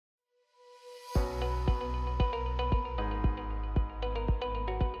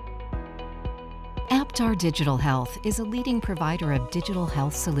Aptar Digital Health is a leading provider of digital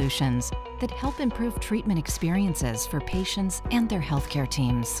health solutions that help improve treatment experiences for patients and their healthcare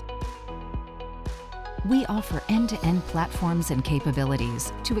teams. We offer end-to-end platforms and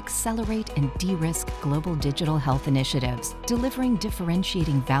capabilities to accelerate and de-risk global digital health initiatives, delivering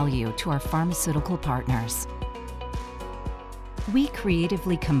differentiating value to our pharmaceutical partners. We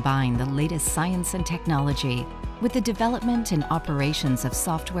creatively combine the latest science and technology with the development and operations of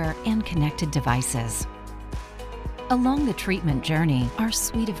software and connected devices. Along the treatment journey, our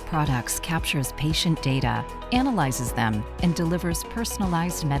suite of products captures patient data, analyzes them, and delivers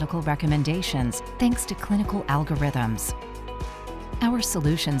personalized medical recommendations thanks to clinical algorithms. Our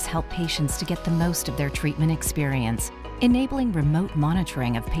solutions help patients to get the most of their treatment experience, enabling remote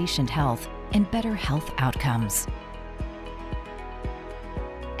monitoring of patient health and better health outcomes.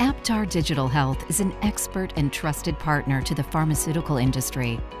 Aptar Digital Health is an expert and trusted partner to the pharmaceutical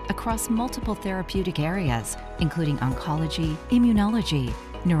industry across multiple therapeutic areas, including oncology, immunology,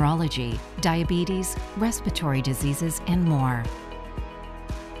 neurology, diabetes, respiratory diseases, and more.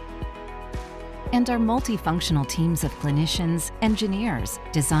 And our multifunctional teams of clinicians, engineers,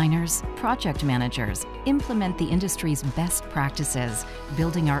 designers, project managers implement the industry's best practices,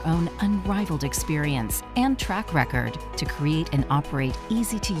 building our own unrivaled experience and track record to create and operate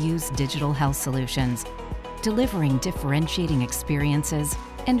easy-to-use digital health solutions, delivering differentiating experiences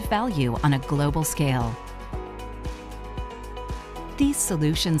and value on a global scale. These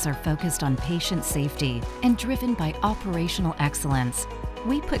solutions are focused on patient safety and driven by operational excellence.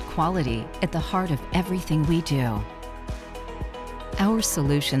 We put quality at the heart of everything we do. Our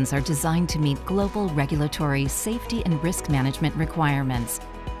solutions are designed to meet global regulatory safety and risk management requirements,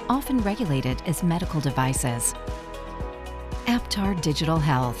 often regulated as medical devices. Aptar Digital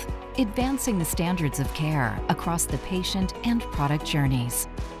Health, advancing the standards of care across the patient and product journeys.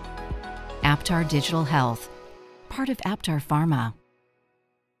 Aptar Digital Health, part of Aptar Pharma.